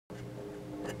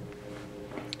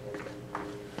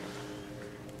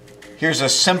Here's a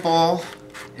simple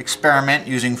experiment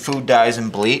using food dyes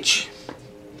and bleach.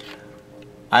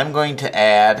 I'm going to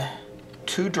add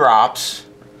 2 drops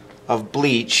of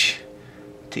bleach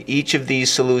to each of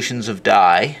these solutions of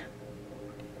dye,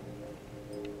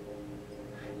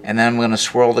 and then I'm going to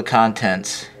swirl the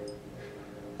contents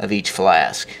of each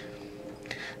flask.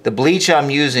 The bleach I'm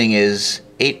using is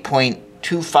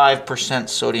 8.25%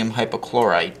 sodium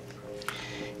hypochlorite.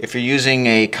 If you're using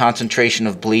a concentration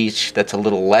of bleach that's a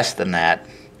little less than that,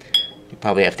 you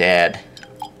probably have to add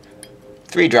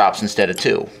 3 drops instead of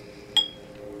 2.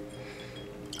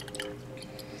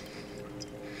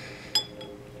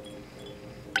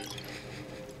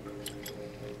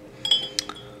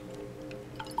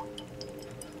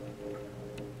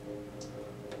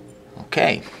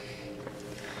 Okay.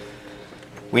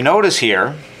 We notice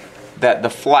here that the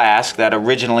flask that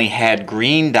originally had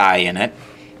green dye in it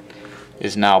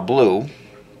is now blue.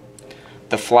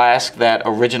 The flask that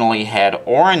originally had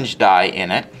orange dye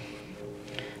in it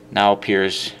now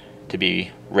appears to be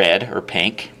red or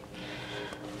pink.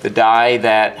 The dye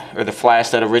that, or the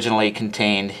flask that originally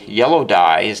contained yellow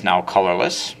dye is now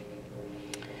colorless.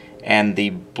 And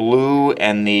the blue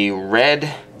and the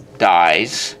red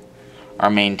dyes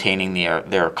are maintaining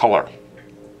their color.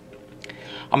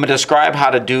 I'm going to describe how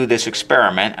to do this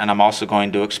experiment, and I'm also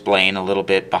going to explain a little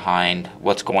bit behind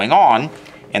what's going on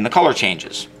in the color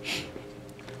changes.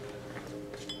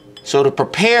 So to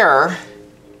prepare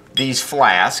these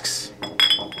flasks,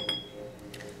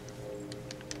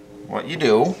 what you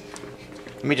do,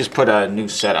 let me just put a new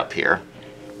setup here.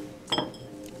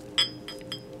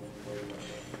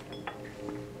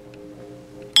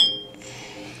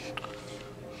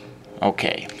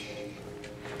 Okay.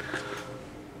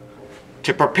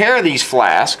 To prepare these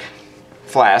flasks,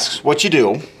 what you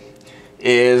do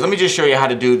is, let me just show you how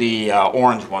to do the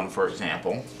orange one, for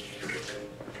example.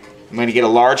 I'm going to get a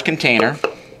large container,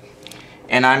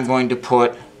 and I'm going to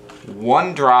put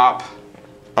 1 drop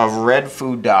of red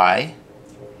food dye,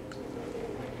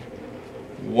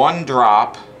 1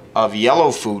 drop of yellow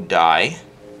food dye,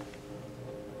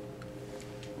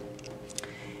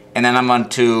 and then I'm going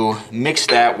to mix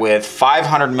that with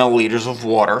 500 milliliters of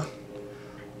water.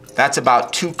 That's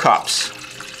about 2 cups.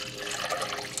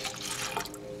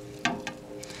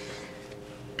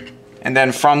 And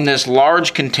then from this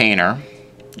large container,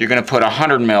 you're going to put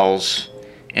 100 mils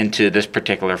into this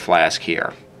particular flask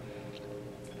here.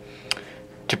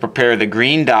 To prepare the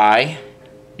green dye,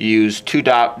 you use 2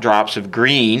 drops of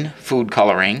green food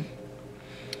coloring,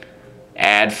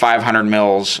 add 500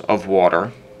 mils of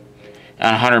water,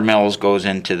 and 100 mils goes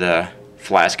into the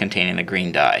flask containing the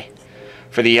green dye.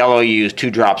 For the yellow, you use 2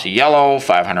 drops of yellow,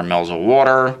 500 mils of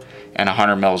water, and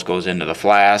 100 mils goes into the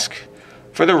flask.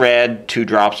 For the red, 2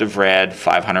 drops of red,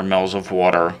 500 mils of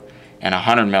water, and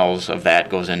 100 mils of that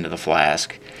goes into the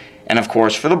flask. And of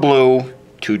course, for the blue,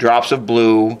 2 drops of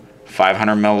blue,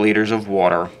 500 milliliters of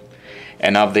water,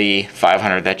 and of the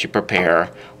 500 that you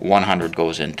prepare, 100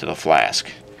 goes into the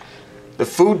flask. The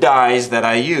food dyes that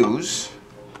I use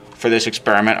for this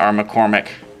experiment are McCormick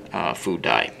food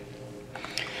dye.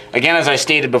 Again, as I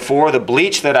stated before, the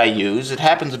bleach that I use, it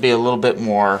happens to be a little bit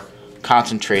more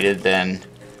concentrated than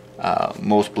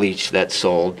most bleach that's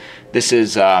sold. This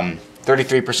is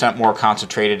 33% more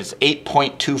concentrated. It's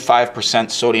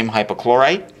 8.25% sodium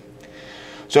hypochlorite.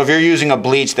 So if you're using a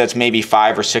bleach that's maybe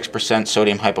 5 or 6%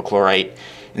 sodium hypochlorite,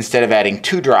 instead of adding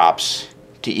 2 drops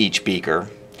to each beaker,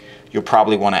 you'll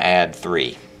probably want to add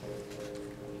 3.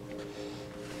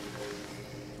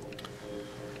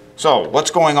 So what's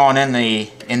going on in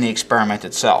the experiment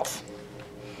itself?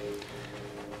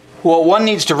 What one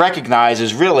needs to recognize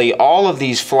is really all of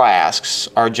these flasks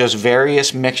are just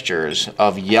various mixtures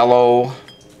of yellow,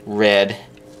 red,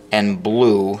 and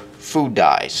blue food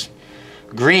dyes.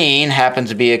 Green happens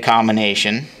to be a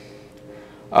combination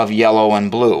of yellow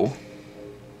and blue.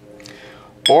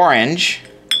 Orange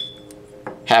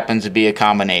happens to be a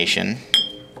combination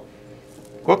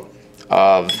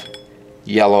of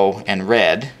yellow and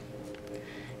red.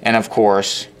 And of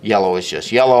course, yellow is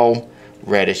just yellow,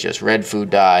 red is just red food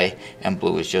dye, and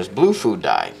blue is just blue food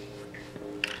dye.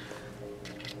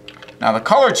 Now the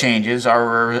color changes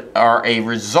are a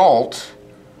result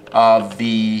of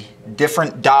the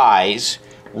different dyes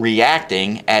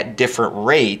reacting at different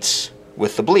rates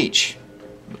with the bleach,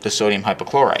 with the sodium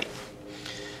hypochlorite.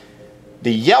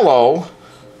 The yellow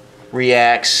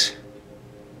reacts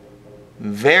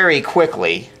very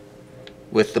quickly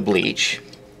with the bleach,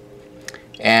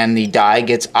 and the dye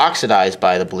gets oxidized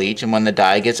by the bleach, and when the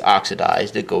dye gets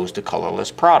oxidized, it goes to colorless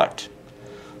product.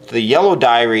 So the yellow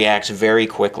dye reacts very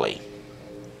quickly.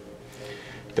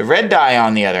 The red dye,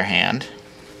 on the other hand,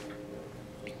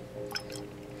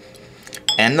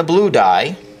 and the blue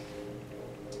dye,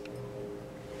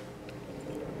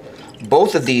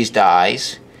 both of these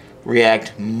dyes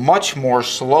react much more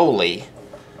slowly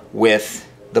with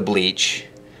the bleach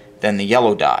than the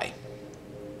yellow dye.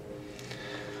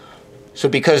 So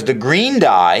because the green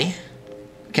dye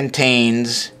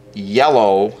contains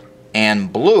yellow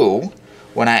and blue,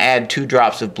 when I add 2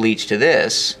 drops of bleach to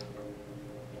this,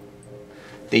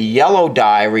 the yellow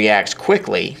dye reacts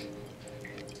quickly,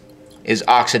 is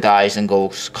oxidized and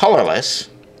goes colorless,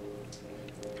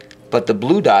 but the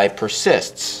blue dye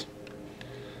persists.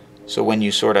 So when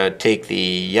you sort of take the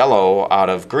yellow out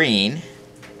of green,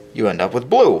 you end up with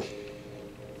blue.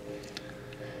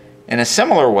 In a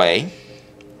similar way,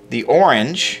 the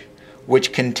orange,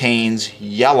 which contains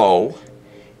yellow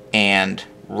and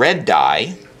red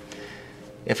dye,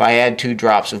 if I add 2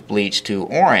 drops of bleach to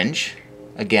orange,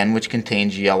 again, which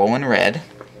contains yellow and red,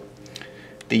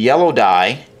 the yellow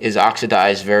dye is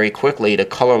oxidized very quickly to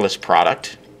colorless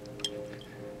product.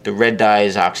 The red dye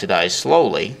is oxidized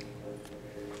slowly.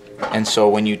 And so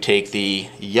when you take the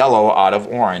yellow out of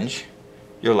orange,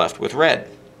 you're left with red.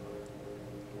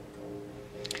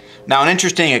 Now, an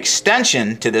interesting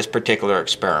extension to this particular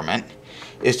experiment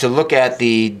is to look at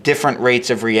the different rates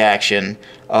of reaction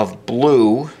of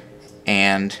blue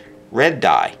and red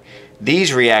dye.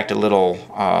 These react a little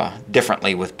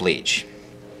differently with bleach.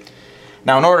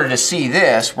 Now, in order to see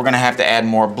this, we're going to have to add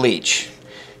more bleach.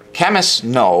 Chemists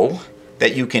know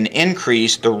that you can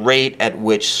increase the rate at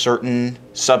which certain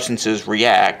substances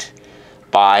react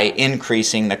by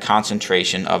increasing the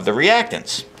concentration of the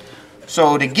reactants.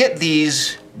 So to get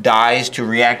these dyes to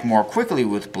react more quickly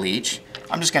with bleach,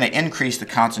 I'm just going to increase the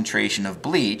concentration of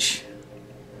bleach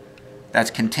that's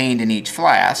contained in each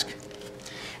flask.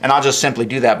 And I'll just simply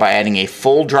do that by adding a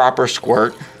full dropper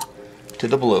squirt to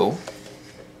the blue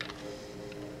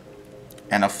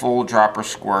and a full dropper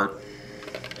squirt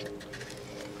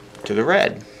to the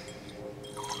red.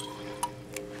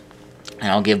 And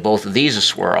I'll give both of these a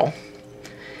swirl.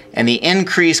 And the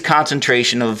increased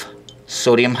concentration of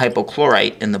sodium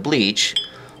hypochlorite in the bleach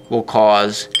will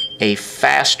cause a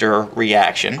faster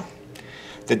reaction.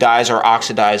 The dyes are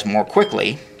oxidized more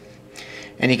quickly.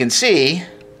 And you can see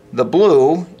the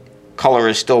blue color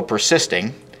is still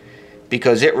persisting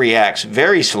because it reacts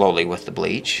very slowly with the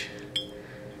bleach.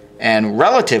 And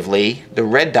relatively, the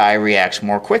red dye reacts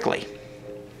more quickly.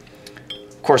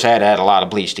 Of course, I had to add a lot of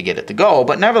bleach to get it to go,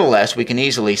 but nevertheless, we can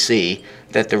easily see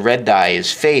that the red dye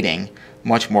is fading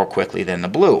much more quickly than the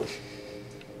blue,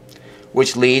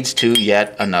 which leads to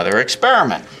yet another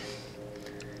experiment.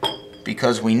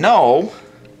 Because we know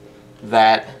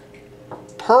that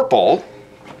purple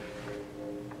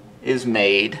is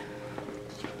made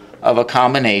of a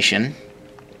combination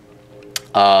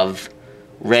of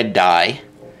red dye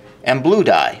and blue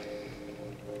dye.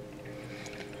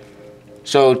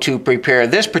 So to prepare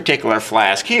this particular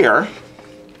flask here,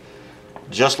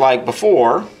 just like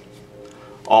before,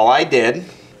 all I did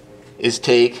is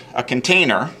take a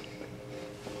container.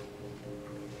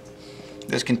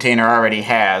 This container already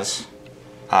has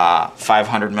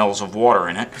 500 mils of water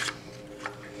in it.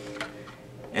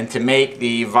 And to make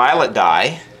the violet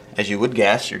dye, as you would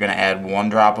guess, you're going to add 1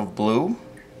 drop of blue,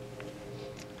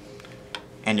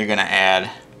 and you're going to add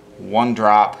 1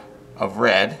 drop of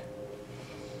red.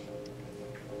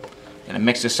 I'm going to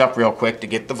mix this up real quick to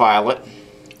get the violet.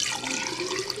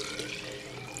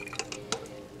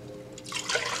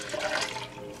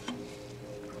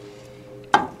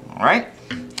 Alright.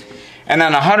 And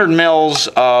then 100 mils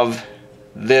of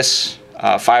this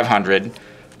 500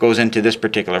 goes into this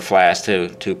particular flask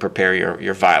to prepare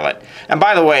your violet. And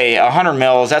by the way, 100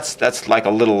 mils, that's like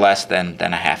a little less than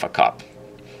a half a cup.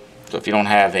 So if you don't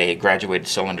have a graduated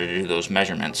cylinder to do those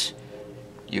measurements,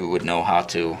 you would know how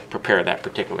to prepare that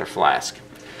particular flask.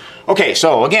 Okay,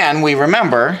 so again, we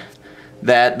remember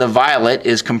that the violet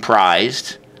is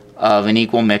comprised of an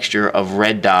equal mixture of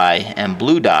red dye and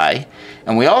blue dye.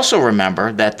 And we also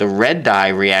remember that the red dye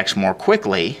reacts more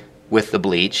quickly with the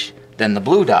bleach than the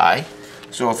blue dye.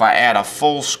 So if I add a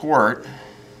full squirt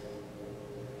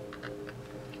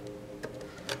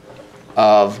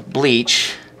of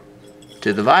bleach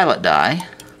to the violet dye,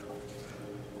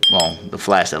 well, the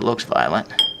flask that looks violet,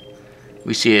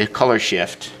 we see a color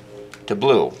shift to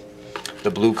blue.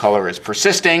 The blue color is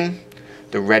persisting,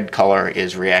 the red color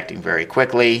is reacting very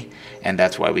quickly, and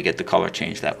that's why we get the color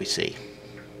change that we see.